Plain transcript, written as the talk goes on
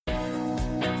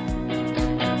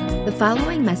The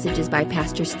following message is by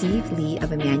Pastor Steve Lee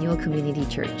of Emmanuel Community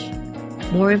Church.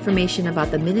 More information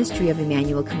about the ministry of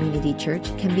Emmanuel Community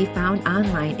Church can be found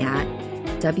online at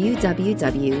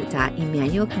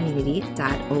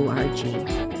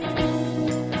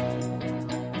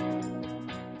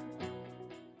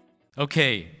www.emmanuelcommunity.org.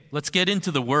 Okay, let's get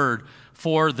into the word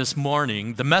for this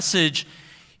morning. The message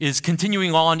is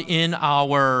continuing on in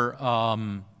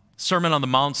our Sermon on the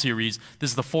Mount series.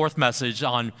 This is the fourth message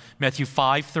on Matthew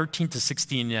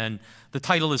 5:13-16, and the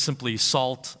title is simply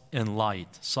Salt and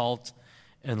Light. Salt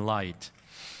and Light.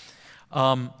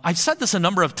 I've said this a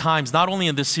number of times, not only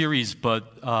in this series,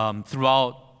 but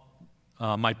throughout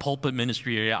my pulpit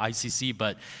ministry area, ICC,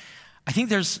 but I think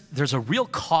there's a real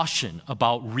caution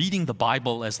about reading the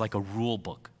Bible as like a rule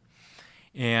book.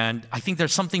 And I think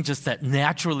there's something just that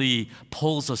naturally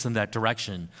pulls us in that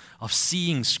direction of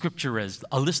seeing Scripture as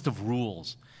a list of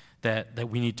rules that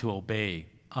we need to obey.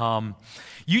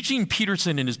 Eugene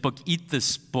Peterson, in his book, Eat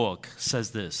This Book,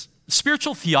 says this: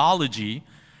 spiritual theology,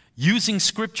 using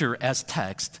Scripture as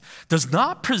text, does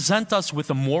not present us with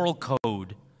a moral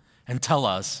code and tell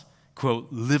us,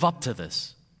 quote, live up to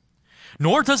this.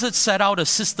 Nor does it set out a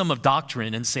system of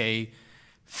doctrine and say,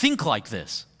 think like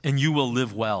this and you will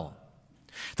live well.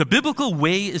 The biblical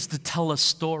way is to tell a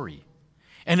story,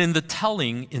 and in the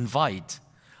telling, invite,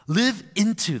 live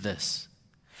into this.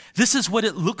 This is what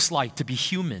it looks like to be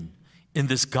human in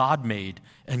this God-made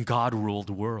and God-ruled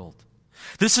world.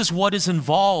 This is what is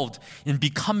involved in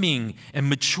becoming and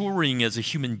maturing as a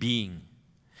human being.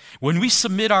 When we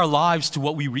submit our lives to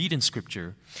what we read in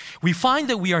Scripture, we find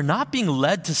that we are not being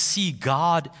led to see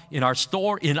God in our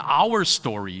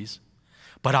stories,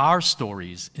 but our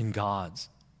stories in God's.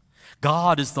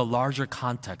 God is the larger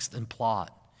context and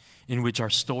plot in which our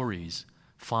stories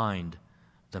find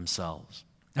themselves.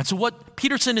 And so what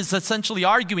Peterson is essentially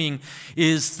arguing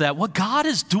is that what God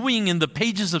is doing in the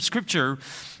pages of Scripture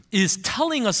is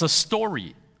telling us a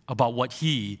story about what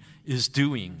He is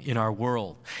doing in our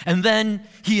world. And then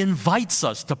He invites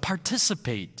us to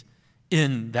participate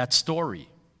in that story.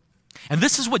 And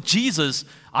this is what Jesus,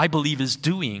 I believe, is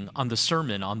doing on the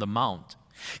Sermon on the Mount,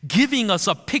 giving us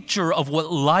a picture of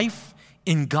what life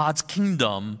in God's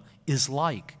kingdom is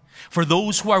like for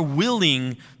those who are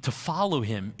willing to follow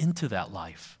Him into that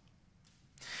life.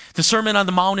 The Sermon on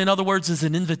the Mount, in other words, is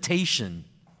an invitation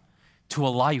to a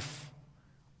life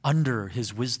under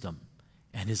His wisdom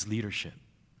and His leadership.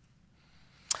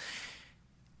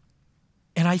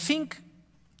 And I think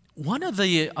one of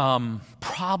the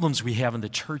problems we have in the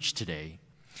church today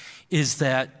is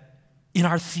that in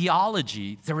our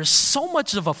theology, there is so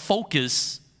much of a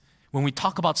focus when we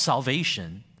talk about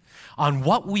salvation on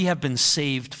what we have been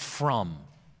saved from.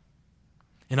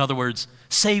 In other words,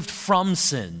 saved from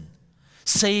sin,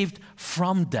 saved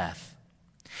from death.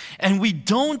 And we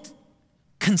don't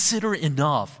consider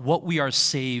enough what we are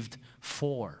saved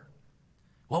for.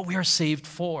 What we are saved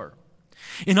for.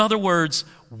 In other words,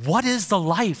 what is the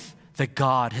life that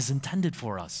God has intended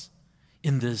for us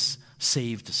in this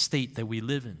saved state that we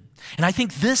live in? And I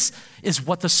think this is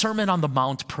what the Sermon on the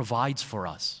Mount provides for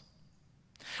us.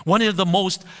 One of the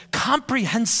most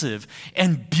comprehensive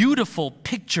and beautiful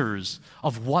pictures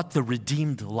of what the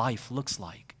redeemed life looks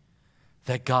like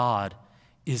that God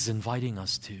is inviting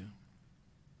us to.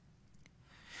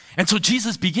 And so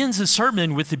Jesus begins his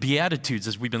sermon with the Beatitudes,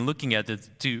 as we've been looking at the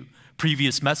two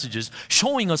previous messages,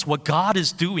 showing us what God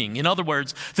is doing. In other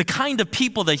words, the kind of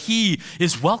people that He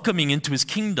is welcoming into His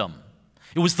kingdom.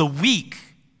 It was the weak,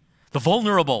 the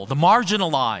vulnerable, the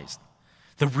marginalized,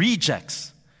 the rejects,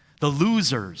 the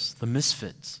losers, the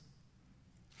misfits.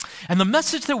 And the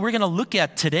message that we're going to look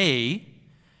at today,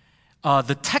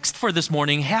 the text for this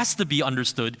morning has to be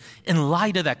understood in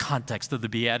light of that context of the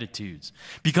Beatitudes.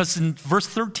 Because in verse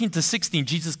 13-16,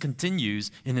 Jesus continues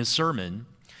in His sermon,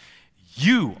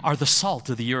 you are the salt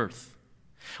of the earth.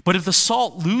 But if the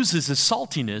salt loses its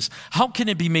saltiness, how can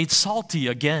it be made salty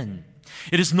again?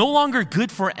 It is no longer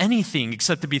good for anything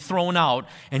except to be thrown out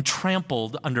and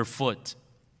trampled underfoot.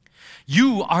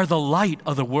 You are the light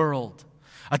of the world.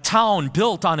 A town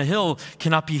built on a hill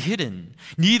cannot be hidden.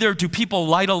 Neither do people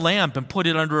light a lamp and put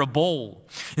it under a bowl.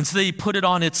 Instead, they put it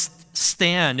on its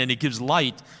stand, and it gives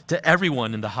light to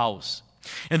everyone in the house.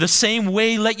 In the same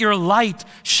way, let your light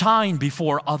shine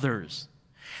before others,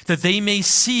 that they may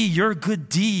see your good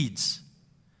deeds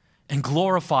and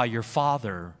glorify your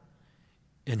Father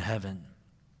in heaven.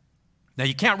 Now,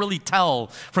 you can't really tell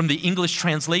from the English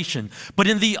translation, but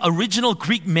in the original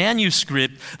Greek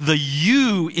manuscript, the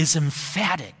you is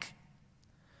emphatic.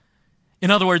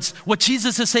 In other words, what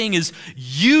Jesus is saying is,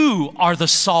 you are the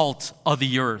salt of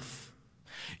the earth.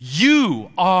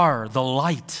 You are the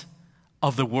light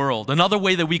of the world. Another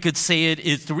way that we could say it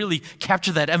is to really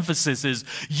capture that emphasis is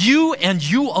you and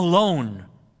you alone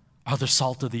are the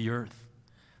salt of the earth,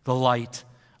 the light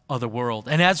of the world.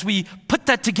 And as we put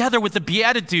that together with the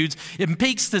Beatitudes, it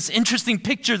makes this interesting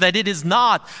picture that it is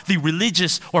not the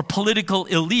religious or political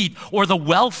elite or the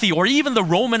wealthy or even the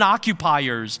Roman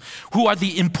occupiers who are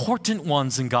the important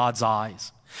ones in God's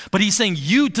eyes. But he's saying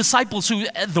you disciples who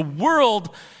the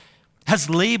world has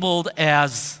labeled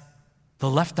as the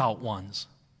left out ones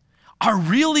are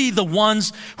really the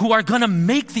ones who are going to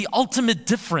make the ultimate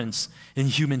difference in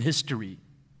human history.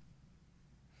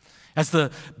 As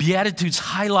the Beatitudes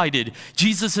highlighted,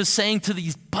 Jesus is saying to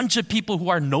these bunch of people who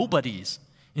are nobodies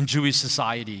in Jewish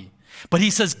society, but he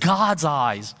says God's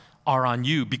eyes are on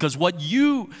you because what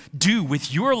you do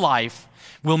with your life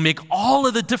will make all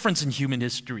of the difference in human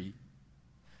history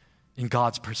in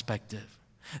God's perspective.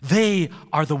 They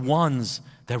are the ones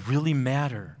that really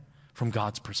matter from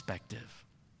God's perspective.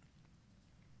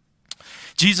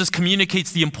 Jesus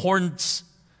communicates the importance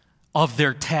of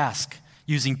their task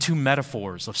using two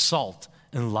metaphors of salt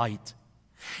and light.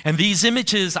 And these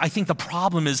images, I think the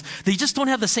problem is they just don't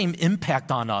have the same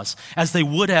impact on us as they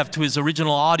would have to his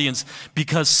original audience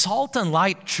because salt and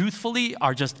light, truthfully,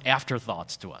 are just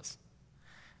afterthoughts to us.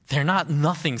 They're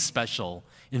nothing special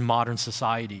in modern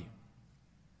society.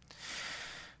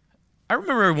 I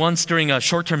remember once during a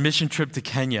short-term mission trip to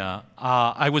Kenya,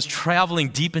 I was traveling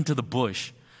deep into the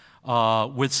bush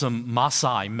with some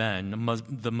Maasai men.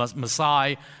 The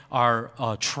Maasai are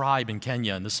a tribe in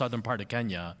Kenya, in the southern part of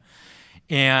Kenya.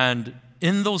 And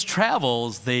in those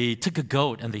travels, they took a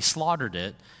goat and they slaughtered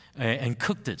it and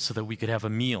cooked it so that we could have a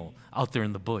meal out there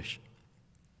in the bush.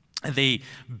 And they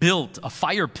built a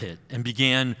fire pit and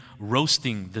began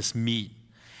roasting this meat.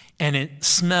 And it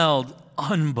smelled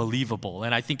unbelievable.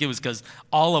 And I think it was because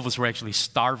all of us were actually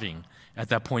starving at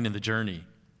that point in the journey.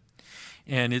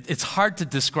 And it's hard to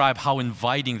describe how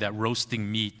inviting that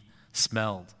roasting meat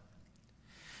smelled.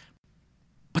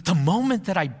 But the moment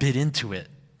that I bit into it,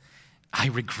 I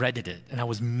regretted it, and I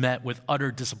was met with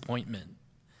utter disappointment.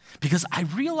 Because I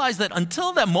realized that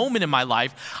until that moment in my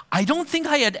life, I don't think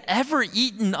I had ever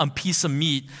eaten a piece of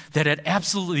meat that had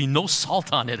absolutely no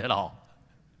salt on it at all.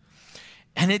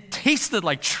 And it tasted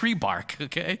like tree bark,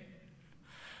 okay?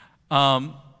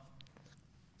 That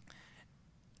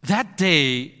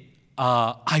day,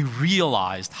 I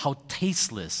realized how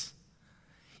tasteless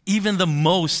even the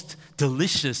most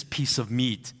delicious piece of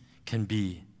meat can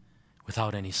be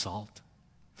without any salt.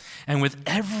 And with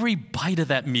every bite of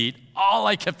that meat, all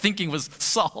I kept thinking was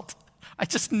salt. I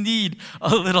just need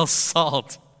a little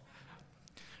salt.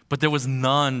 But there was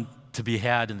none to be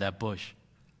had in that bush.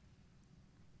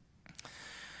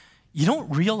 You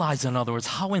don't realize, in other words,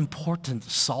 how important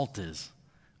salt is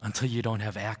until you don't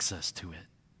have access to it.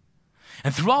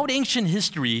 And throughout ancient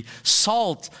history,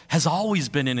 salt has always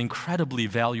been an incredibly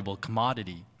valuable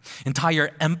commodity.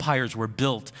 Entire empires were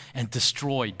built and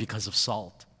destroyed because of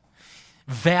salt.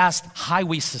 Vast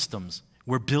highway systems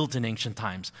were built in ancient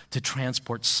times to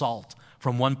transport salt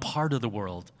from one part of the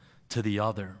world to the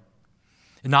other.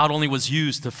 It not only was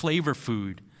used to flavor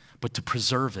food, but to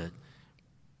preserve it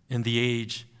in the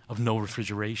age of no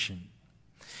refrigeration.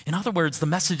 In other words, the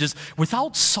message is,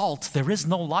 without salt, there is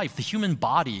no life. The human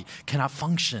body cannot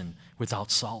function without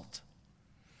salt.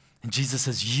 And Jesus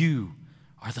says, you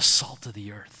are the salt of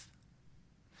the earth.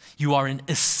 You are an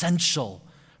essential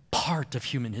part of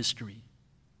human history.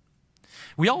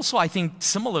 We also, I think,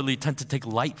 similarly tend to take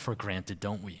light for granted,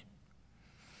 don't we?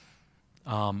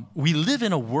 We live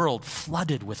in a world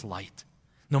flooded with light,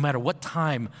 no matter what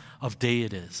time of day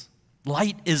it is.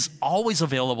 Light is always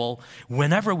available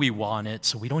whenever we want it,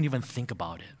 so we don't even think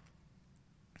about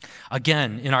it.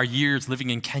 Again, in our years living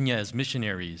in Kenya as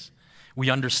missionaries, we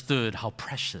understood how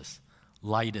precious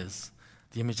light is.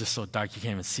 The image is so dark you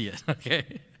can't even see it,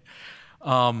 okay?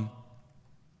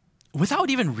 Without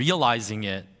even realizing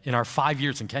it, in our 5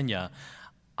 years in Kenya,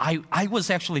 I was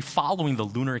actually following the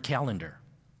lunar calendar.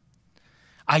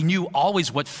 I knew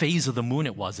always what phase of the moon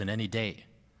it was in any day.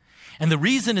 And the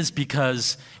reason is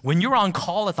because when you're on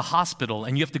call at the hospital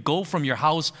and you have to go from your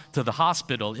house to the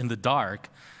hospital in the dark,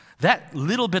 that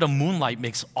little bit of moonlight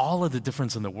makes all of the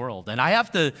difference in the world. And I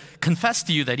have to confess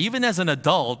to you that even as an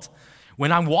adult,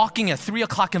 when I'm walking at 3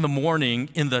 o'clock in the morning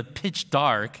in the pitch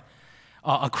dark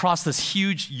across this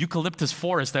huge eucalyptus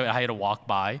forest that I had to walk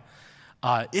by,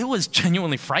 it was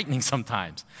genuinely frightening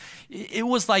sometimes. It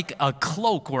was like a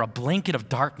cloak or a blanket of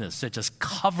darkness that just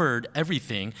covered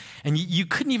everything, and you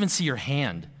couldn't even see your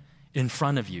hand in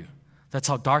front of you. That's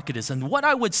how dark it is. And what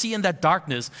I would see in that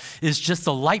darkness is just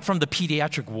the light from the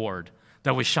pediatric ward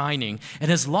that was shining.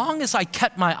 And as long as I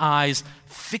kept my eyes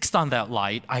fixed on that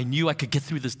light, I knew I could get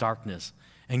through this darkness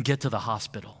and get to the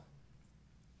hospital.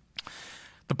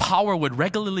 The power would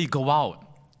regularly go out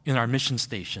in our mission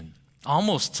station,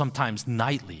 almost sometimes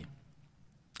nightly.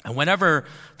 And whenever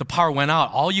the power went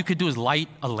out, all you could do is light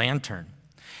a lantern.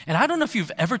 And I don't know if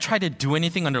you've ever tried to do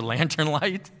anything under lantern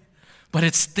light, but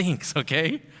it stinks,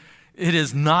 okay? It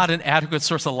is not an adequate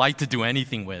source of light to do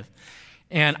anything with.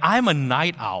 And I'm a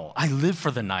night owl. I live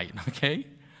for the night, okay?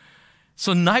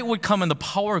 So night would come and the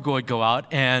power would go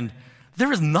out, and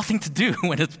there is nothing to do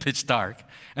when it's pitch dark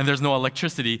and there's no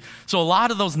electricity. So a lot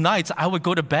of those nights, I would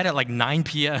go to bed at like 9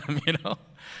 p.m.,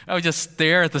 I would just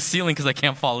stare at the ceiling because I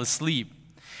can't fall asleep.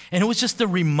 And it was just a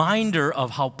reminder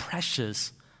of how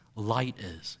precious light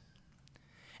is.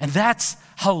 And that's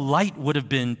how light would have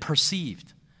been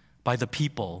perceived by the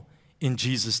people in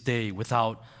Jesus' day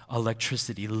without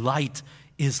electricity. Light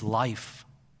is life.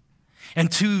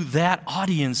 And to that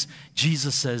audience,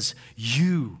 Jesus says,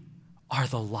 you are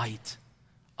the light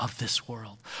of this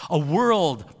world. A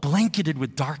world blanketed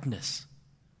with darkness.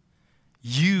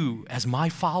 You, as my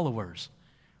followers,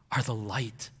 are the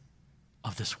light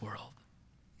of this world.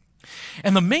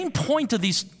 And the main point of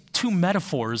these two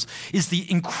metaphors is the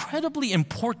incredibly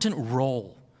important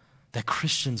role that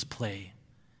Christians play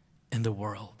in the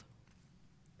world.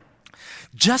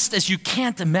 Just as you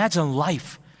can't imagine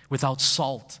life without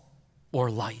salt or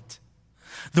light,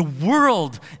 the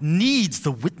world needs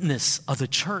the witness of the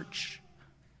church.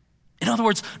 In other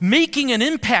words, making an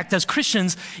impact as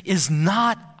Christians is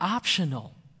not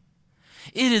optional.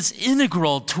 It is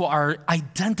integral to our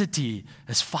identity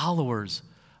as followers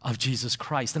of Jesus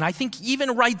Christ. And I think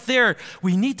even right there,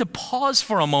 we need to pause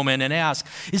for a moment and ask,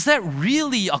 is that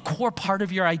really a core part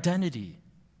of your identity?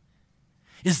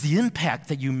 Is the impact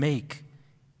that you make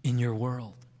in your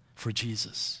world for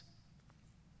Jesus?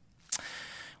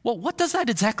 Well, what does that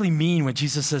exactly mean when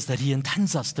Jesus says that he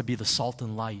intends us to be the salt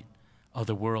and light of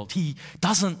the world? He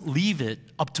doesn't leave it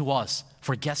up to us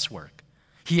for guesswork.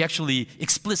 He actually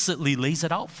explicitly lays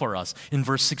it out for us in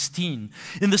verse 16.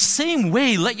 In the same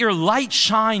way, let your light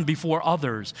shine before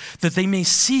others, that they may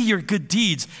see your good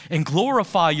deeds and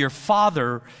glorify your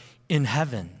Father in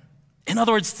heaven. In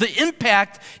other words, the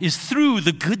impact is through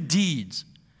the good deeds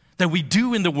that we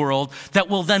do in the world that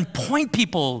will then point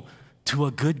people to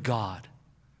a good God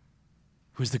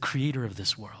who is the creator of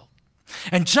this world.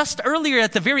 And just earlier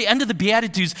at the very end of the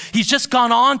Beatitudes, he's just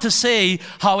gone on to say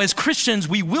how as Christians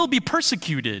we will be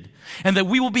persecuted and that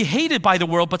we will be hated by the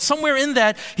world. But somewhere in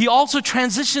that, he also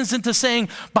transitions into saying,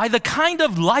 by the kind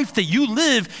of life that you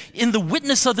live in the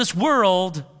witness of this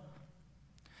world,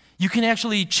 you can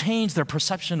actually change their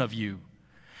perception of you.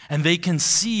 And they can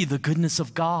see the goodness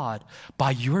of God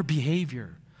by your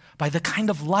behavior, by the kind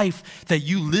of life that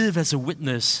you live as a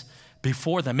witness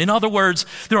before them. In other words,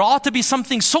 there ought to be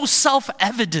something so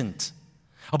self-evident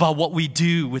about what we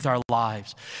do with our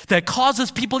lives that causes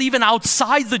people even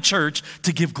outside the church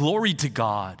to give glory to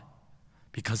God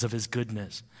because of his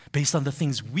goodness, based on the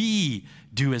things we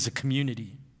do as a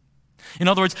community. In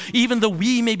other words, even though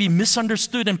we may be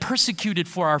misunderstood and persecuted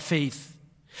for our faith,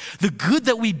 the good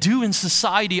that we do in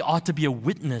society ought to be a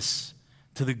witness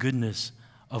to the goodness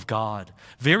of God.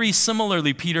 Very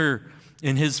similarly, Peter,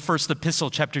 in his first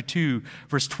epistle, chapter 2,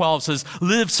 verse 12 says,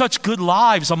 live such good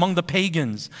lives among the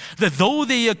pagans, that though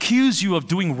they accuse you of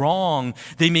doing wrong,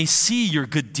 they may see your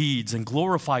good deeds and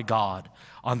glorify God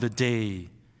on the day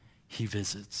he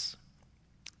visits.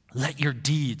 Let your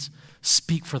deeds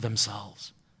speak for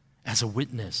themselves as a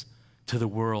witness to the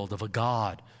world of a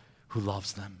God who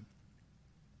loves them.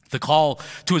 The call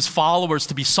to his followers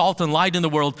to be salt and light in the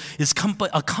world is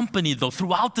accompanied, though,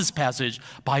 throughout this passage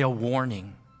by a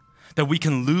warning that we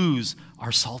can lose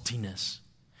our saltiness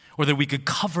or that we could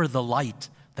cover the light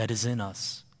that is in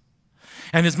us.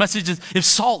 And his message is, if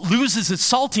salt loses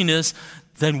its saltiness,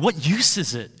 then what use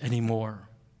is it anymore?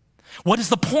 What is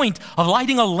the point of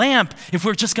lighting a lamp if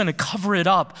we're just going to cover it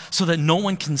up so that no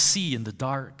one can see in the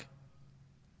dark?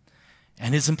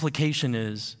 And his implication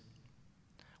is,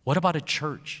 what about a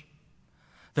church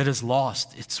that has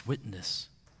lost its witness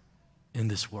in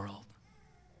this world?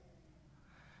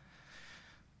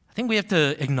 I think we have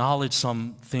to acknowledge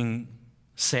something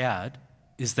sad,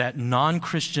 is that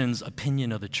non-Christians'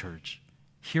 opinion of the church,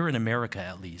 here in America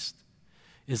at least,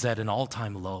 is at an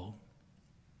all-time low.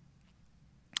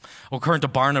 According to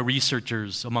Barna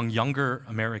researchers, among younger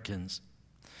Americans,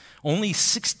 only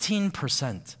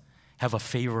 16% have a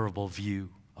favorable view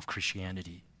of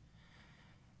Christianity.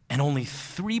 And only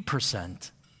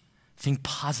 3% think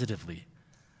positively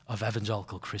of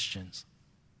evangelical Christians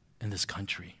in this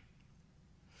country.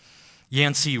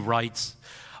 Yancey writes,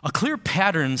 A clear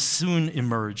pattern soon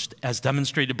emerged, as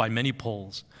demonstrated by many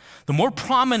polls. The more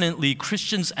prominently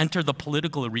Christians entered the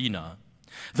political arena,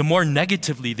 the more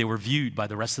negatively they were viewed by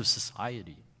the rest of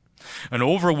society. An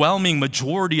overwhelming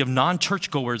majority of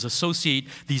non-churchgoers associate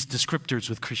these descriptors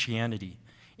with Christianity: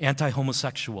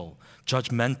 anti-homosexual,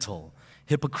 judgmental,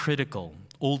 hypocritical,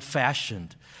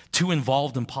 old-fashioned, too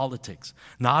involved in politics,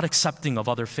 not accepting of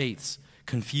other faiths,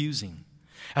 confusing.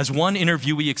 As one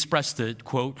interviewee expressed it,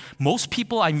 quote, "Most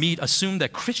people I meet assume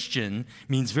that Christian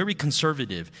means very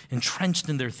conservative, entrenched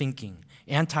in their thinking,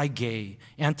 anti-gay,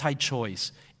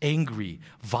 anti-choice, angry,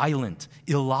 violent,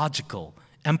 illogical,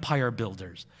 empire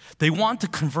builders. They want to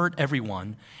convert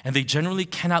everyone, and they generally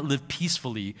cannot live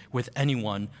peacefully with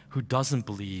anyone who doesn't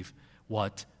believe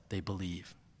what they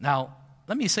believe." Now,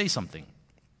 let me say something.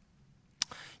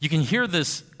 You can hear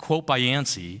this quote by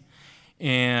Yancey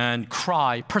and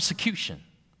cry, persecution,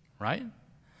 right?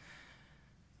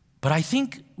 But I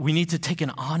think we need to take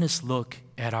an honest look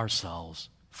at ourselves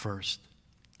first.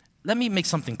 Let me make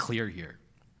something clear here.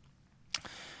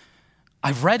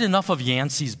 I've read enough of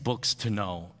Yancey's books to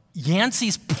know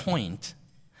Yancey's point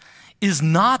is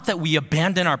not that we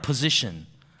abandon our position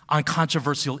on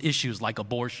controversial issues like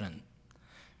abortion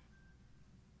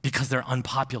because they're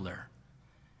unpopular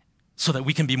so that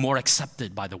we can be more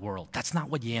accepted by the world. That's not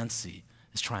what Yancey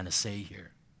is trying to say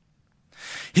here.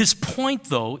 His point,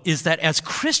 though, is that as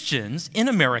Christians in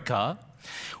America,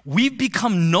 we've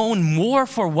become known more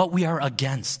for what we are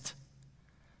against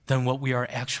than what we are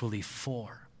actually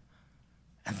for.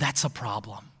 And that's a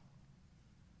problem.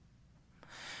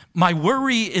 My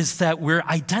worry is that we're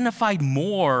identified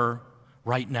more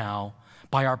right now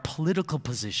by our political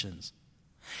positions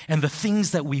and the things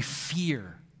that we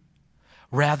fear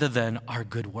rather than our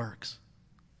good works.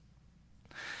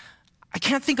 I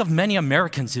can't think of many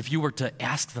Americans, if you were to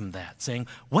ask them that, saying,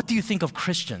 "What do you think of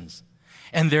Christians?"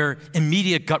 And their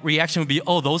immediate gut reaction would be,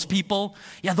 "Oh, those people?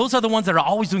 Yeah, those are the ones that are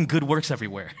always doing good works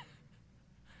everywhere."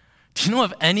 Do you know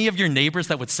of any of your neighbors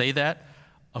that would say that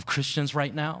of Christians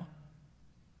right now?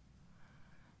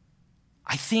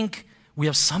 I think we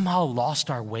have somehow lost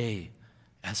our way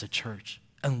as a church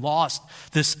and lost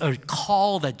this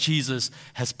call that Jesus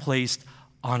has placed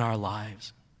on our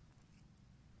lives.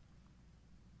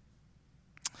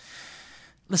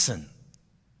 Listen,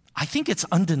 I think it's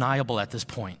undeniable at this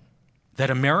point that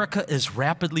America is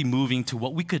rapidly moving to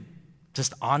what we could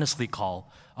just honestly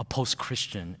call a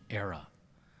post-Christian era,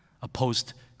 a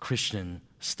post-Christian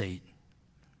state.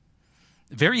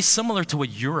 Very similar to what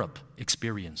Europe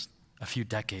experienced a few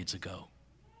decades ago.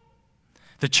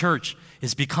 The church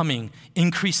is becoming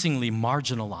increasingly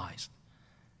marginalized,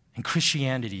 and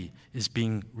Christianity is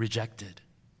being rejected.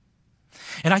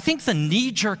 And I think the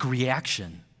knee-jerk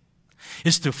reaction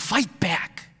is to fight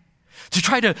back, to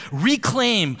try to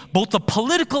reclaim both the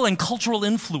political and cultural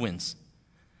influence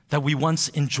that we once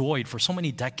enjoyed for so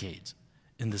many decades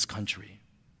in this country.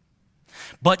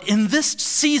 But in this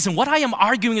season, what I am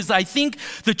arguing is that I think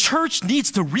the church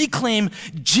needs to reclaim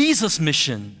Jesus'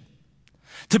 mission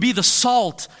to be the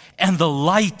salt and the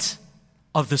light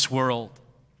of this world.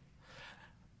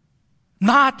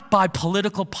 Not by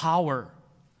political power,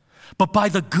 but by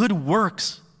the good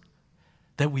works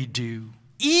that we do,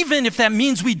 even if that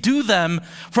means we do them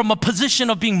from a position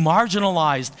of being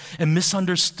marginalized and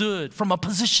misunderstood, from a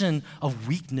position of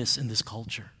weakness in this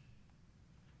culture,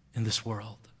 in this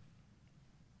world.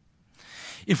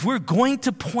 If we're going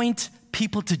to point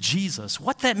people to Jesus,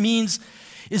 what that means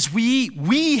is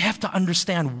we have to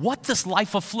understand what this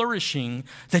life of flourishing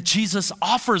that Jesus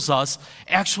offers us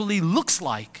actually looks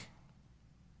like.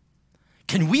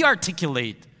 Can we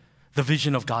articulate the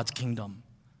vision of God's kingdom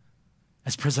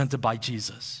as presented by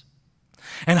Jesus?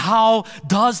 And how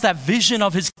does that vision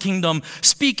of his kingdom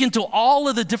speak into all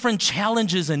of the different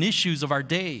challenges and issues of our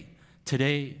day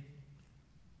today?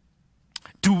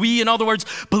 Do we, in other words,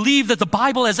 believe that the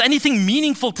Bible has anything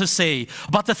meaningful to say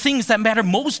about the things that matter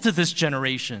most to this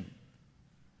generation?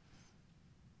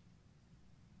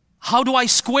 How do I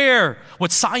square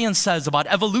what science says about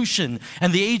evolution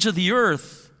and the age of the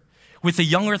earth with the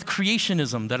young earth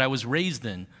creationism that I was raised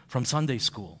in from Sunday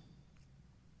school?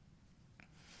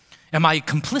 Am I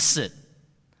complicit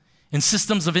in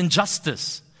systems of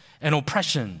injustice and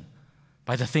oppression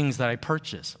by the things that I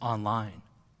purchase online?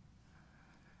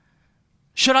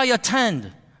 Should I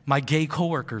attend my gay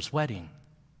coworker's wedding?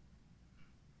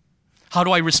 How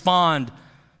do I respond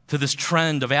to this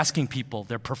trend of asking people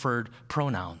their preferred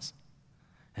pronouns?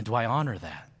 And do I honor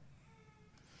that?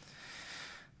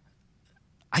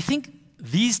 I think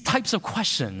these types of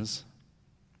questions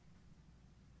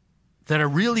that are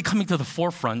really coming to the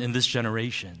forefront in this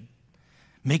generation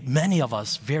make many of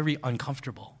us very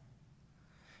uncomfortable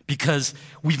because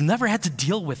we've never had to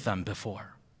deal with them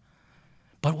before.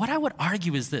 But what I would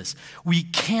argue is this: we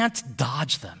can't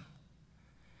dodge them.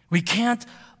 We can't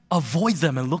avoid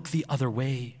them and look the other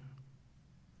way.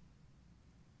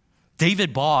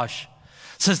 David Bosch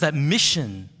says that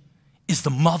mission is the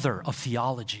mother of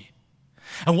theology.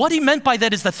 And what he meant by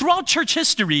that is that throughout church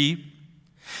history,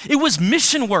 it was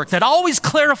mission work that always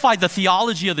clarified the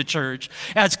theology of the church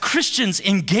as Christians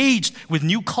engaged with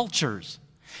new cultures,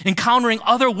 encountering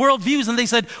other worldviews, and they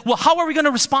said, well, how are we going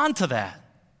to respond to that?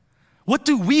 What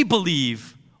do we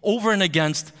believe over and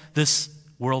against this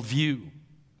worldview?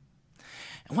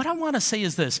 And what I want to say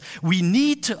is this: we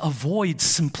need to avoid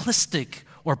simplistic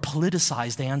or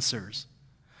politicized answers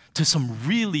to some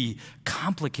really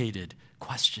complicated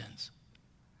questions.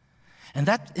 And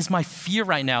that is my fear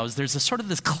right now, is there's a sort of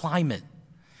this climate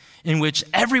in which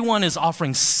everyone is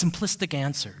offering simplistic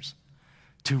answers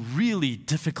to really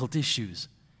difficult issues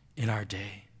in our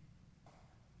day.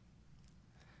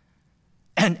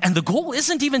 And the goal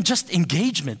isn't even just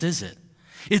engagement, is it?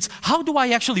 It's how do I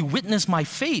actually witness my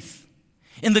faith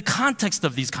in the context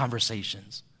of these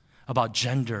conversations about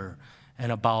gender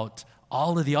and about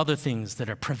all of the other things that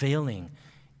are prevailing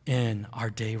in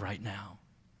our day right now.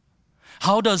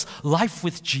 How does life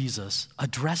with Jesus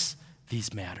address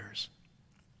these matters?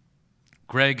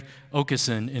 Greg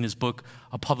Okeson, in his book,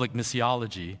 A Public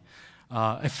Missiology,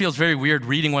 it feels very weird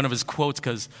reading one of his quotes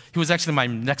because he was actually my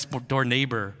next door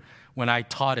neighbor when I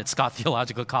taught at Scott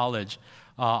Theological College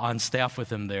on staff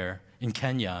with him there in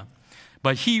Kenya.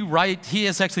 But he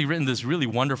has actually written this really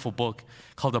wonderful book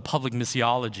called A Public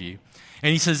Missiology.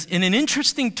 And he says, in an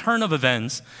interesting turn of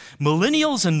events,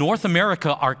 millennials in North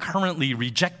America are currently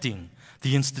rejecting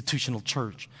the institutional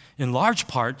church, in large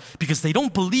part because they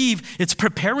don't believe it's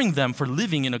preparing them for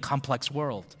living in a complex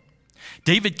world.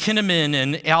 David Kinnaman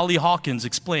and Ali Hawkins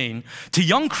explain, to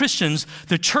young Christians,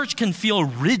 the church can feel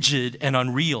rigid and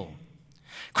unreal.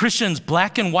 Christians'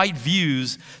 black and white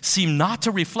views seem not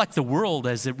to reflect the world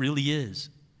as it really is.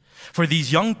 For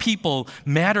these young people,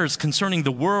 matters concerning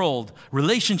the world,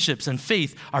 relationships, and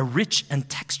faith are rich and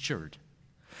textured.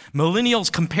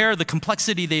 Millennials compare the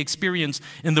complexity they experience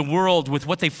in the world with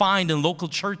what they find in local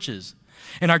churches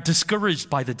and are discouraged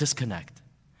by the disconnect.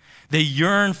 They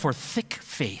yearn for thick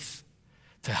faith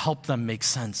to help them make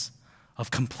sense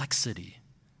of complexity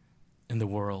in the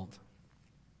world.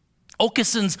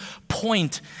 Okeson's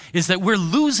point is that we're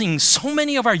losing so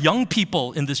many of our young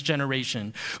people in this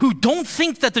generation who don't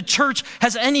think that the church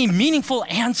has any meaningful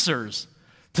answers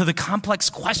to the complex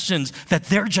questions that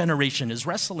their generation is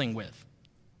wrestling with.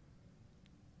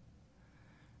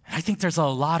 And I think there's a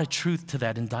lot of truth to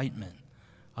that indictment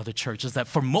of the church, is that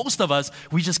for most of us,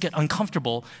 we just get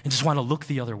uncomfortable and just want to look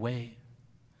the other way,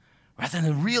 rather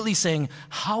than really saying,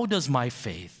 how does my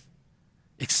faith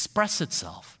express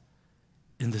itself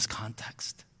in this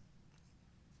context?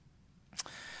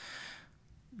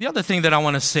 The other thing that I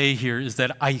want to say here is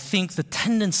that I think the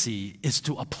tendency is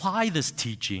to apply this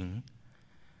teaching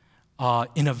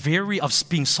in a very, of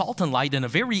being salt and light, in a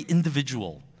very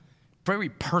individual, very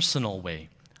personal way.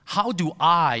 How do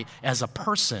I, as a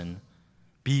person,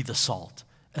 be the salt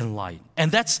and light? And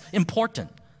that's important.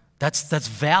 That's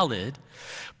valid.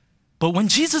 But when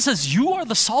Jesus says, you are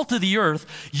the salt of the earth,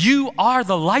 you are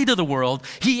the light of the world,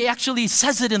 he actually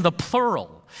says it in the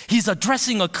plural. He's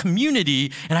addressing a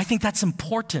community, and I think that's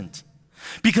important.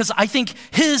 Because I think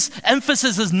his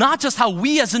emphasis is not just how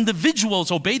we as individuals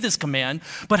obey this command,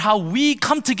 but how we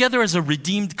come together as a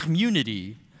redeemed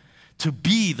community to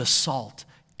be the salt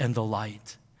and the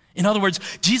light. In other words,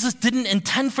 Jesus didn't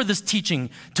intend for this teaching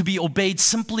to be obeyed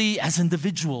simply as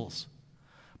individuals,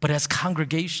 but as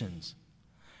congregations,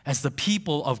 as the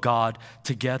people of God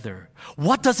together.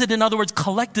 What does it, in other words,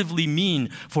 collectively mean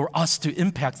for us to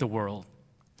impact the world?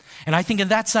 And I think in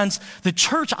that sense, the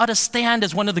church ought to stand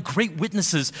as one of the great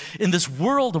witnesses in this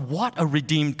world of what a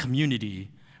redeemed community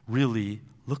really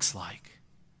looks like.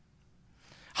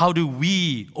 How do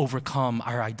we overcome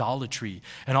our idolatry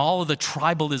and all of the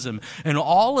tribalism and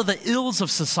all of the ills of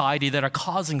society that are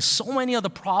causing so many of the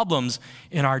problems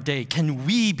in our day? Can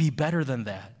we be better than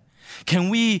that? Can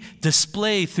we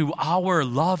display through our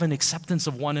love and acceptance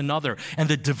of one another and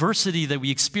the diversity that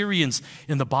we experience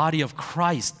in the body of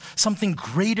Christ something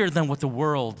greater than what the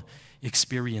world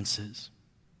experiences?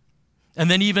 And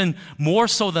then even more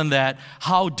so than that,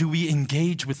 how do we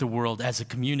engage with the world as a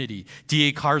community?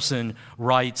 D.A. Carson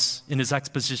writes in his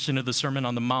exposition of the Sermon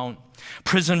on the Mount,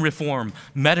 prison reform,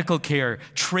 medical care,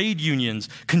 trade unions,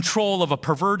 control of a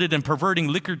perverted and perverting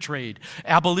liquor trade,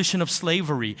 abolition of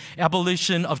slavery,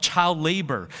 abolition of child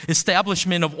labor,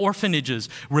 establishment of orphanages,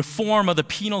 reform of the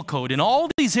penal code. In all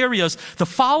these areas, the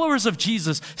followers of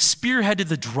Jesus spearheaded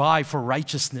the drive for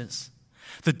righteousness.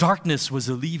 The darkness was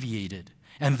alleviated.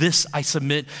 And this, I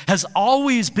submit, has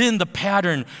always been the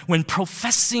pattern when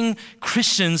professing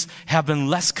Christians have been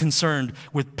less concerned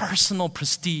with personal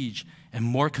prestige and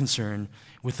more concerned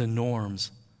with the norms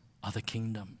of the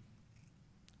kingdom.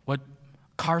 What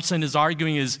Carson is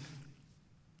arguing is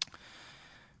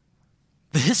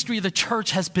the history of the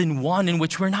church has been one in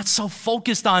which we're not so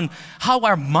focused on how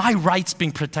are my rights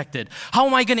being protected, how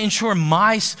am I going to ensure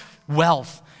my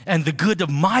wealth and the good of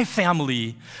my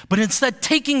family, but instead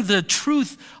taking the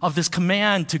truth of this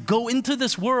command to go into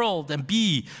this world and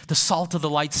be the salt of the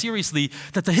light seriously,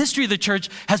 that the history of the church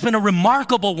has been a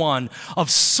remarkable one of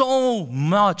so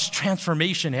much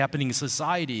transformation happening in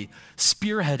society,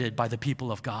 spearheaded by the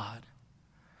people of God.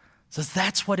 So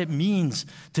that's what it means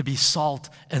to be salt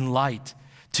and light,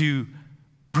 to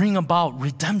bring about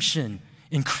redemption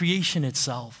in creation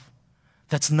itself.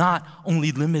 That's not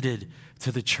only limited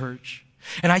to the church.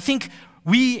 And I think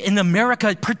we in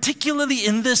America, particularly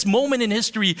in this moment in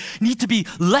history, need to be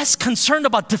less concerned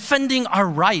about defending our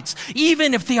rights,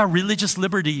 even if they are religious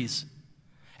liberties,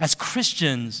 as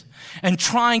Christians, and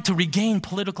trying to regain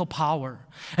political power,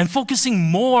 and focusing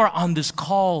more on this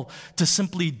call to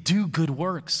simply do good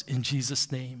works in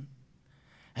Jesus' name,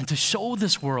 and to show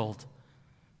this world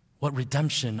what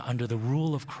redemption under the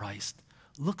rule of Christ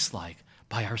looks like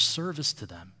by our service to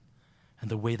them and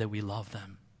the way that we love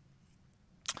them.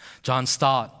 John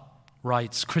Stott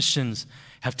writes, Christians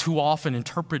have too often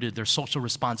interpreted their social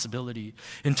responsibility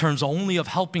in terms only of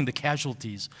helping the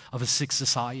casualties of a sick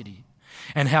society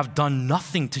and have done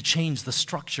nothing to change the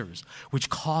structures which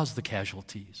cause the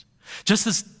casualties. Just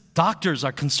as doctors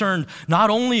are concerned not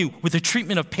only with the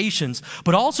treatment of patients,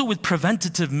 but also with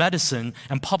preventative medicine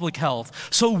and public health,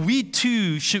 so we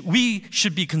too should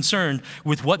be concerned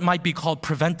with what might be called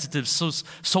preventative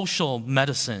social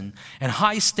medicine and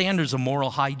high standards of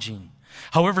moral hygiene.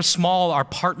 However small our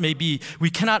part may be, we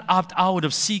cannot opt out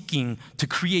of seeking to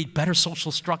create better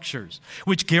social structures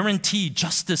which guarantee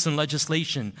justice in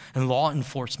legislation and law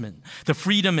enforcement, the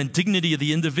freedom and dignity of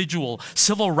the individual,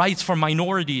 civil rights for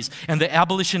minorities, and the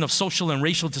abolition of social and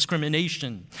racial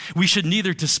discrimination. We should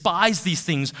neither despise these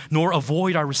things nor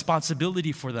avoid our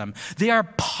responsibility for them. They are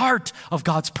part of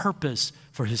God's purpose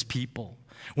for His people.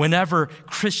 Whenever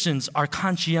Christians are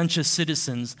conscientious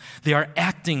citizens, they are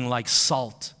acting like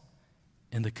salt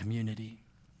in the community.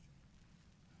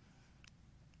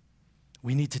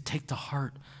 We need to take to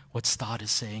heart what Stott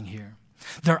is saying here.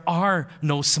 There are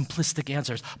no simplistic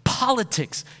answers.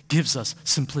 Politics gives us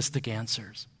simplistic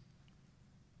answers.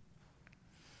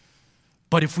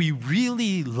 But if we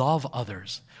really love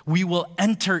others, we will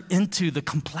enter into the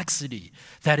complexity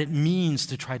that it means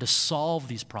to try to solve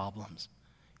these problems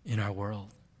in our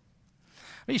world.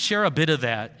 Let me share a bit of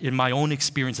that in my own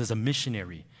experience as a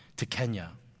missionary to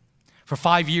Kenya. For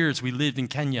 5 years, we lived in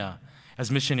Kenya as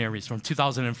missionaries from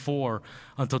 2004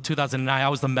 until 2009. I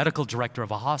was the medical director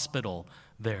of a hospital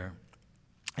there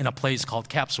in a place called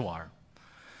Kapsawar.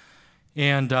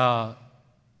 And I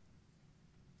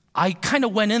kind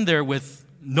of went in there with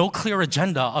no clear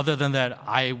agenda other than that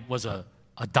I was a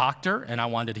doctor and I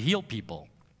wanted to heal people.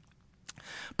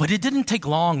 But it didn't take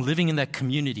long living in that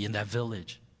community, in that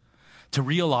village, to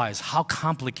realize how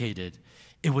complicated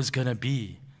it was going to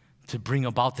be to bring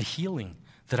about the healing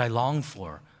that I longed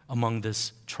for among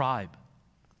this tribe.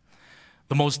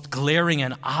 The most glaring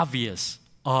and obvious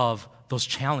of those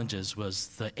challenges was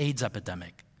the AIDS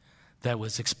epidemic that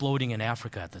was exploding in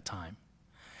Africa at the time.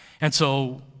 And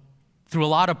so, through a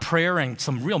lot of prayer and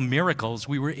some real miracles,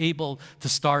 we were able to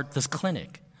start this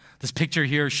clinic. This picture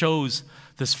here shows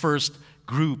this first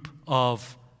group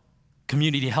of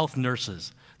community health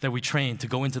nurses that we trained to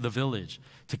go into the village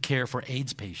to care for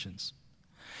AIDS patients.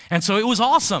 And so it was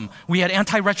awesome. We had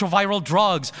antiretroviral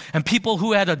drugs, and people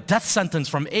who had a death sentence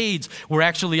from AIDS were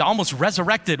actually almost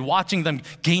resurrected, watching them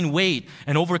gain weight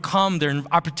and overcome their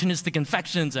opportunistic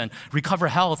infections and recover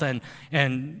health.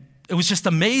 And it was just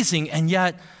amazing. And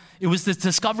yet, it was this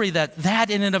discovery that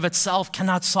in and of itself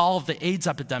cannot solve the AIDS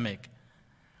epidemic.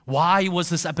 Why was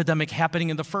this epidemic happening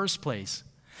in the first place?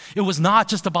 It was not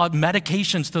just about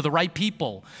medications to the right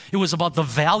people. It was about the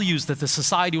values that the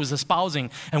society was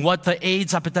espousing. And what the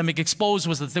AIDS epidemic exposed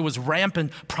was that there was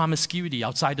rampant promiscuity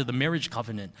outside of the marriage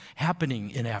covenant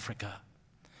happening in Africa.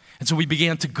 And so we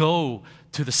began to go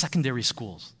to the secondary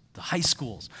schools, the high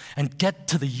schools, and get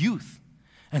to the youth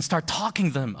and start talking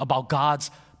to them about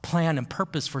God's plan and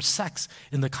purpose for sex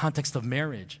in the context of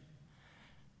marriage.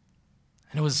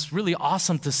 And it was really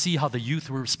awesome to see how the youth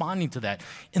were responding to that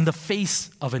in the face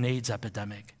of an AIDS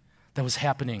epidemic that was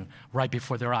happening right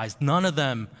before their eyes. None of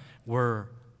them were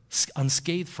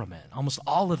unscathed from it. Almost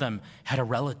all of them had a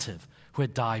relative who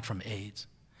had died from AIDS.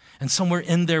 And somewhere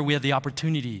in there, we had the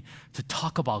opportunity to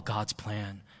talk about God's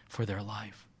plan for their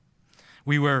life.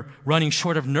 We were running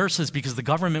short of nurses because the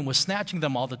government was snatching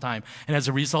them all the time. And as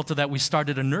a result of that, we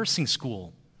started a nursing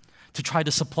school to try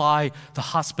to supply the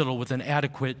hospital with an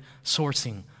adequate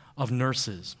sourcing of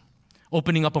nurses,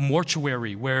 opening up a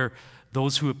mortuary where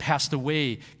those who had passed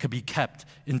away could be kept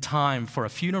in time for a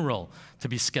funeral to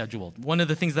be scheduled. One of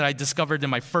the things that I discovered in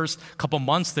my first couple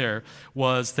months there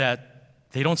was that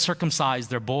they don't circumcise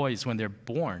their boys when they're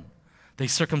born. They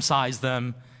circumcise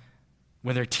them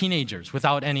when they're teenagers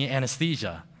without any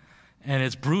anesthesia. And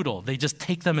it's brutal. They just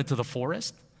take them into the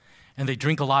forest and they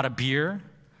drink a lot of beer,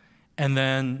 and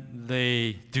then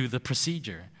they do the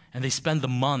procedure. And they spend the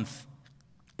month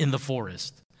in the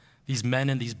forest, these men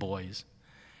and these boys.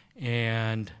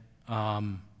 And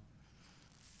when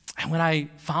I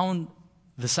found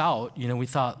this out, we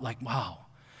thought like, wow,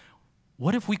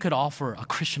 what if we could offer a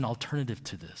Christian alternative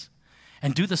to this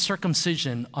and do the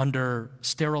circumcision under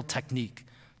sterile technique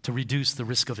to reduce the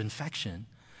risk of infection,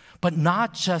 but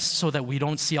not just so that we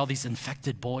don't see all these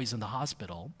infected boys in the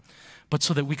hospital, but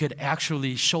so that we could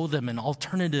actually show them an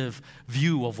alternative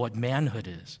view of what manhood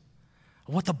is,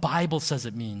 what the Bible says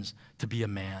it means to be a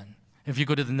man. If you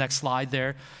go to the next slide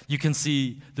there, you can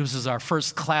see this is our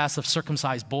first class of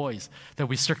circumcised boys that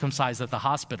we circumcised at the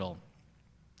hospital.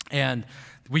 And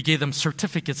we gave them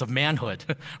certificates of manhood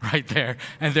right there,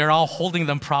 and they're all holding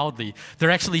them proudly.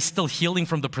 They're actually still healing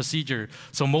from the procedure,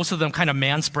 so most of them kind of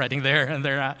man-spreading there, and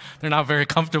they're not very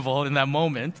comfortable in that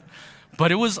moment.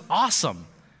 But it was awesome.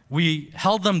 We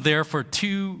held them there for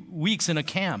 2 weeks in a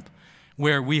camp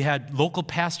where we had local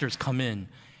pastors come in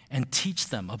and teach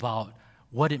them about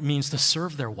what it means to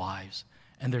serve their wives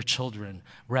and their children,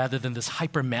 rather than this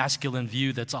hyper-masculine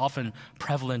view that's often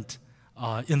prevalent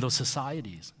in those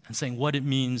societies, and saying what it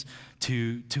means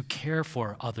to care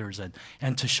for others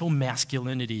and to show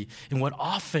masculinity in what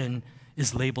often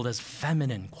is labeled as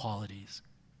feminine qualities.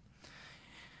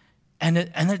 And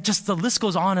it just, the list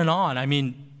goes on and on. I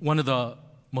mean, one of the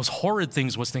most horrid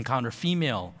things was to encounter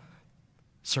female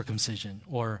circumcision,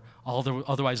 or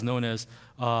otherwise known as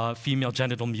female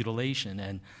genital mutilation,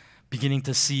 and beginning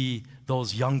to see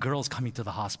those young girls coming to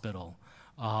the hospital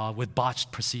with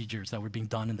botched procedures that were being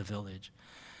done in the village,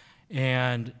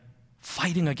 and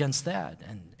fighting against that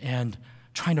and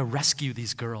trying to rescue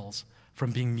these girls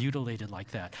from being mutilated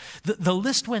like that. The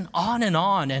list went on,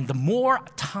 and the more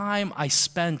time I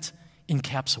spent in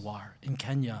Kapsawar, in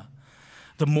Kenya,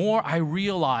 the more I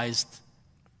realized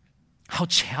how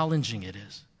challenging it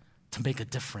is to make a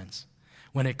difference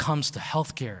when it comes to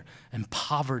healthcare and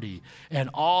poverty and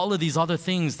all of these other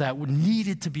things that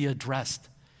needed to be addressed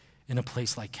in a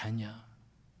place like Kenya.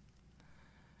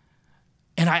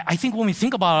 And I think when we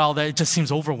think about all that, it just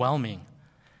seems overwhelming.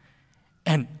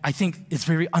 And I think it's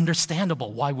very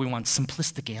understandable why we want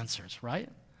simplistic answers, right?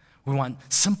 We want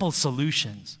simple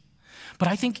solutions. But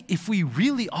I think if we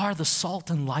really are the salt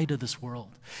and light of this world,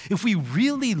 if we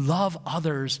really love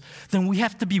others, then we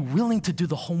have to be willing to do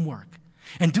the homework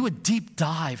and do a deep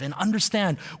dive and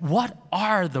understand what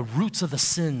are the roots of the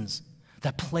sins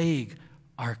that plague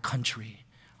our country,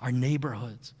 our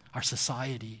neighborhoods, our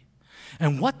society.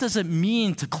 And what does it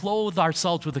mean to clothe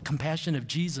ourselves with the compassion of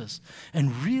Jesus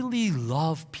and really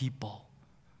love people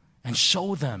and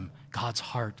show them God's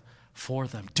heart for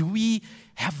them? Do we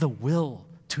have the will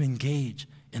to engage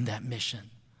in that mission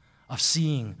of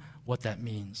seeing what that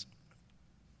means?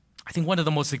 I think one of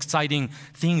the most exciting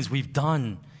things we've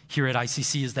done here at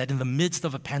ICC is that in the midst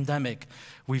of a pandemic,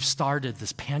 we've started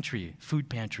this food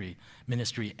pantry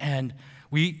ministry. And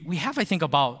we have, I think,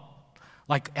 about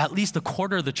at least a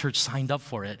quarter of the church signed up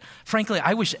for it. Frankly,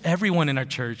 I wish everyone in our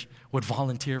church would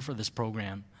volunteer for this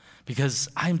program, because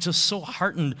I'm just so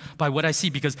heartened by what I see,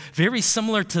 because very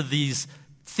similar to these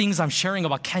things I'm sharing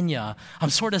about Kenya, I'm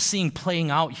sort of seeing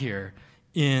playing out here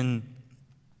in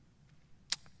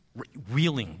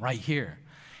Wheeling right here.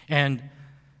 And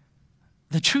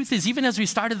the truth is, even as we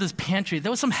started this pantry,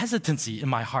 there was some hesitancy in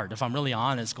my heart, if I'm really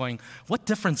honest, going, what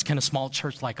difference can a small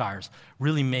church like ours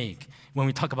really make when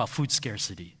we talk about food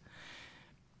scarcity?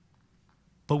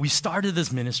 But we started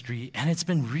this ministry, and it's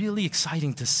been really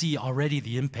exciting to see already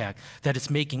the impact that it's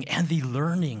making and the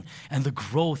learning and the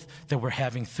growth that we're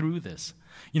having through this.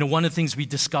 One of the things we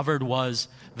discovered was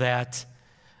that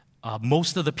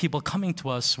most of the people coming to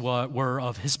us were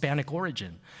of Hispanic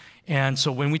origin. And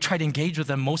so when we try to engage with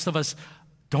them, most of us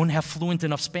don't have fluent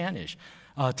enough Spanish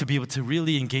to be able to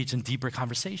really engage in deeper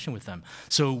conversation with them.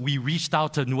 So we reached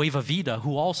out to Nueva Vida,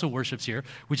 who also worships here,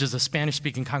 which is a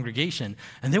Spanish-speaking congregation,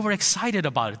 and they were excited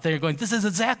about it. They're going, this is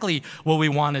exactly what we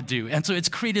want to do. And so it's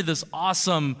created this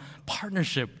awesome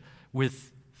partnership with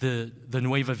the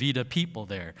Nueva Vida people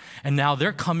there. And now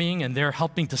they're coming and they're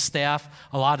helping to staff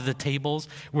a lot of the tables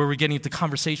where we're getting into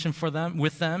conversation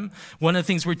with them. One of the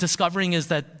things we're discovering is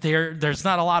that there's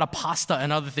not a lot of pasta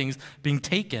and other things being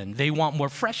taken. They want more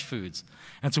fresh foods.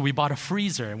 And so we bought a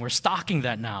freezer, and we're stocking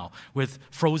that now with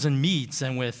frozen meats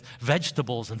and with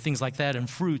vegetables and things like that and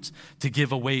fruits to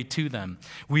give away to them.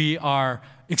 We are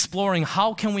exploring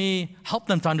how can we help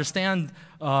them to understand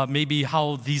maybe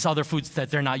how these other foods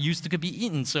that they're not used to could be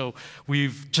eaten. So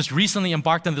we've just recently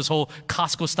embarked on this whole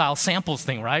Costco-style samples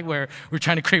thing, right? Where we're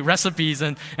trying to create recipes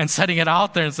and setting it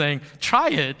out there and saying, try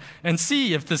it and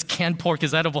see if this canned pork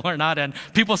is edible or not. And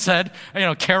people said,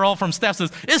 Carol from staff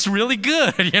says, it's really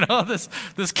good.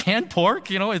 This canned pork,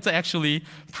 it's actually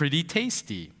pretty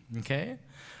tasty, okay?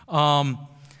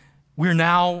 We're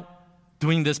now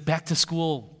doing this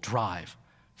back-to-school drive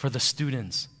for the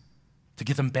students to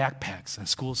get them backpacks and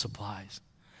school supplies.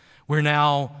 We're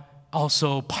now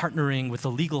also partnering with a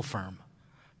legal firm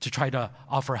to try to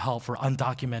offer help for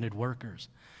undocumented workers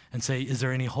and say, is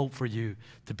there any hope for you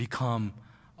to become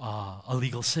a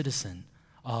legal citizen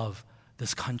of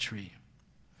this country?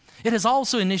 It has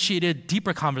also initiated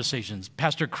deeper conversations.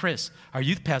 Pastor Chris, our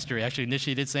youth pastor, actually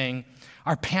initiated saying,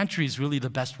 our pantry is really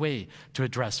the best way to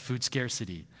address food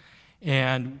scarcity.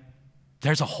 And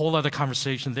there's a whole other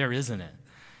conversation there, isn't it?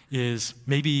 Is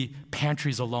maybe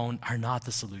pantries alone are not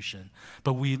the solution,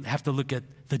 but we have to look at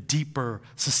the deeper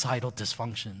societal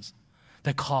dysfunctions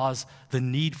that cause the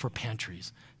need for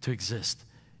pantries to exist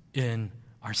in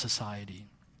our society.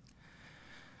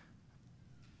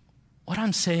 What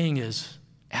I'm saying is,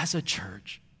 as a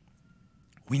church,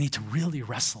 we need to really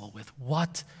wrestle with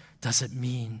what does it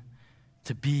mean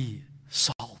to be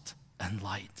salt and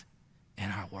light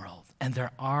in our world. And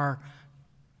there are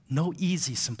no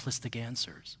easy, simplistic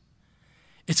answers.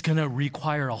 It's going to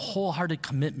require a wholehearted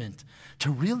commitment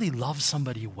to really love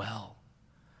somebody well,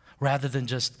 rather than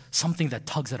just something that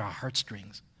tugs at our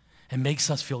heartstrings and makes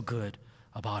us feel good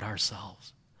about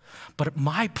ourselves. But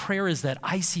my prayer is that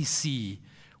ICC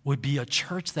would be a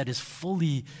church that is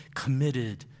fully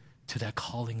committed to that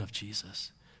calling of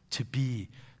Jesus, to be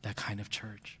that kind of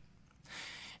church.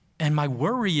 And my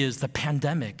worry is the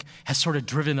pandemic has sort of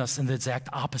driven us in the exact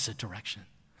opposite direction,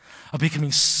 of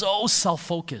becoming so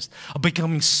self-focused, of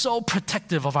becoming so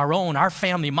protective of our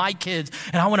family, my kids,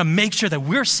 and I want to make sure that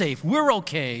we're safe, we're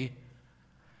okay.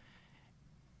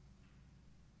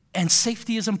 And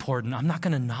safety is important. I'm not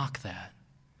going to knock that.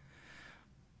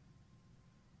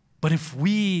 But if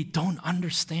we don't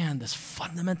understand this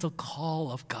fundamental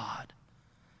call of God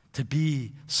to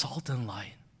be salt and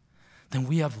light, then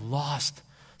we have lost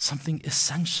something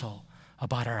essential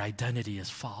about our identity as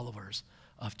followers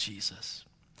of Jesus.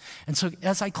 And so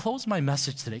as I close my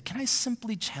message today, can I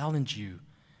simply challenge you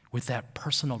with that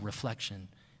personal reflection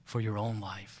for your own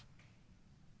life?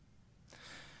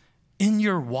 In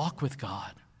your walk with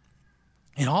God,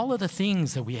 in all of the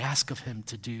things that we ask of Him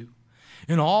to do,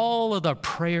 in all of the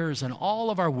prayers and all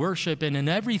of our worship and in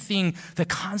everything that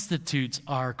constitutes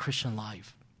our Christian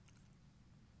life,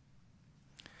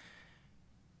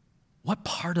 what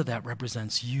part of that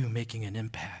represents you making an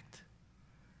impact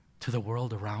to the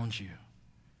world around you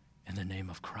in the name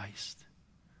of Christ?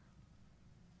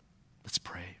 Let's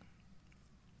pray.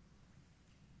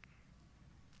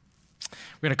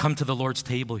 We're going to come to the Lord's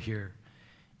table here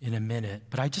in a minute,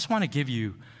 but I just want to give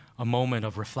you a moment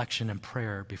of reflection and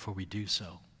prayer before we do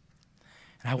so.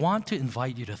 And I want to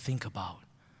invite you to think about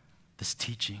this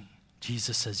teaching.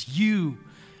 Jesus says, you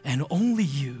and only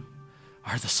you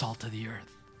are the salt of the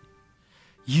earth.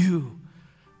 You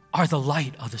are the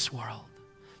light of this world.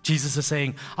 Jesus is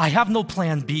saying, I have no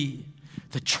plan B.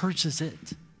 The church is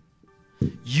it.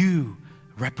 You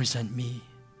represent me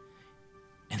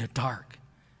in a dark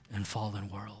and fallen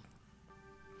world.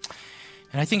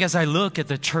 And I think as I look at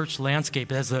the church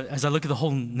landscape, as I look at the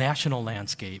whole national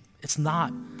landscape, it's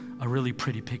not a really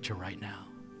pretty picture right now.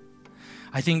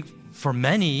 I think for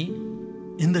many,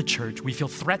 in the church, we feel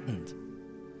threatened.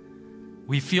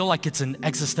 We feel like it's an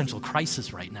existential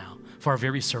crisis right now for our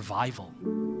very survival.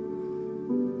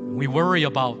 We worry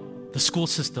about the school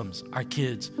systems our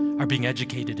kids are being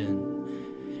educated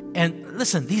in. And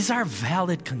listen, these are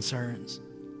valid concerns.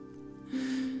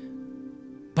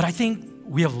 But I think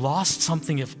we have lost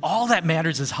something if all that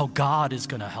matters is how God is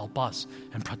going to help us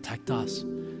and protect us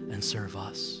and serve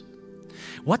us.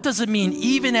 What does it mean,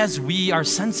 even as we are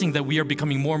sensing that we are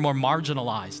becoming more and more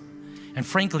marginalized and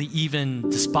frankly even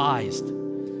despised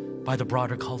by the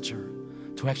broader culture,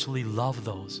 to actually love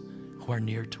those who are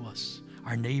near to us,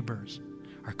 our neighbors,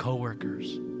 our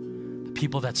coworkers, the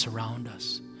people that surround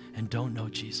us and don't know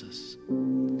Jesus?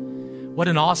 What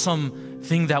an awesome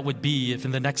thing that would be if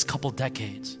in the next couple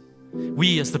decades,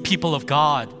 we as the people of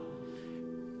God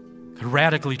could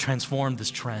radically transform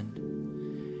this trend.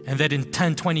 And that in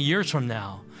 10, 20 years from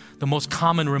now, the most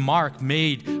common remark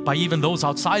made by even those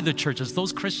outside the church is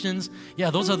those Christians,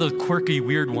 those are the quirky,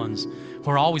 weird ones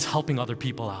who are always helping other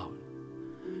people out.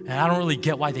 And I don't really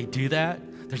get why they do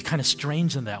that. They're kind of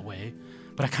strange in that way,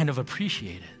 but I kind of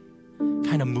appreciate it. It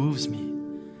kind of moves me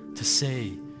to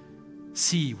see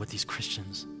what these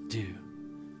Christians do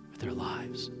with their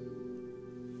lives.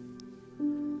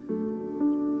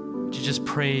 Would you just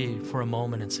pray for a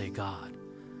moment and say, God,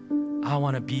 I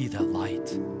want to be that light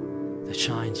that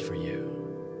shines for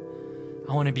you.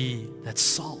 I want to be that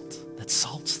salt that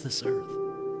salts this earth,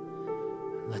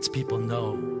 lets people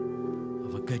know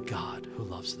of a good God who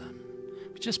loves them.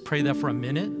 We just pray that for a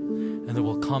minute, and then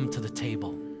we'll come to the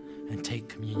table and take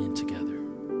communion together.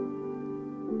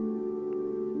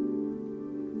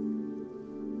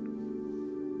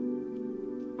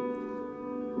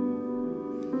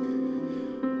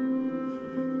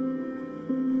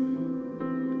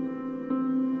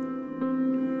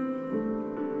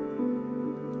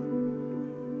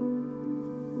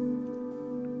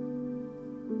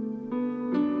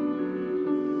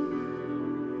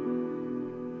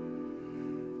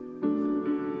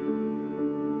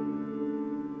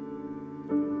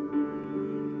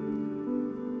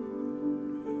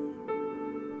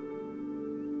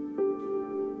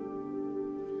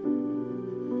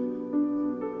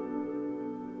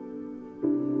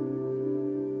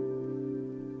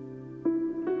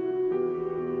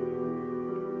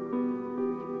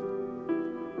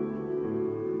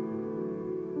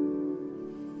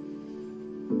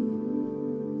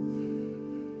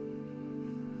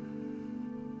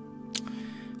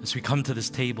 As we come to this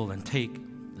table and take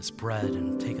this bread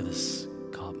and take this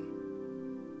cup,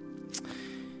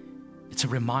 it's a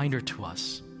reminder to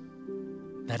us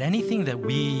that anything that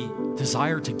we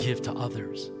desire to give to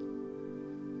others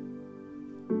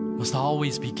must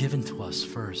always be given to us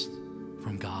first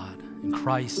from God. And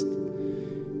Christ,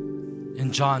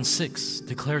 in John 6,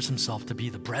 declares himself to be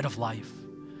the bread of life.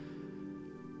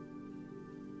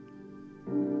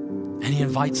 And he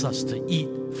invites us to eat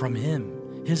from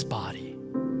him, his body.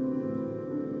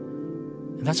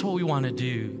 And that's what we want to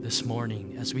do this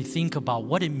morning as we think about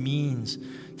what it means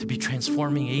to be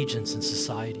transforming agents in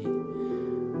society.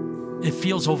 It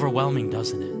feels overwhelming,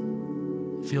 doesn't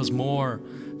it? It feels more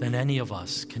than any of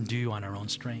us can do on our own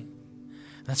strength.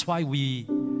 That's why we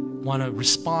want to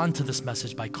respond to this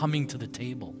message by coming to the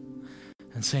table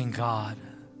and saying, God,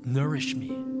 nourish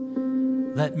me.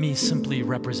 Let me simply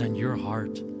represent your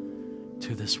heart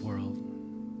to this world.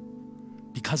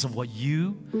 Because of what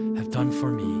you have done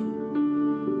for me,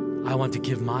 I want to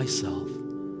give myself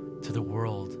to the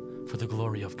world for the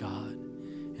glory of God,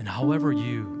 and however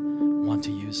you want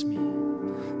to use me.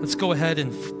 Let's go ahead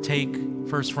and take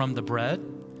first from the bread,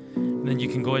 and then you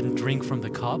can go ahead and drink from the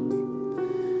cup,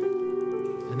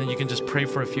 and then you can just pray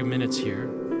for a few minutes here,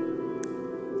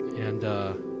 and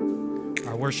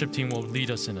our worship team will lead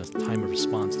us in a time of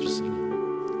response through singing.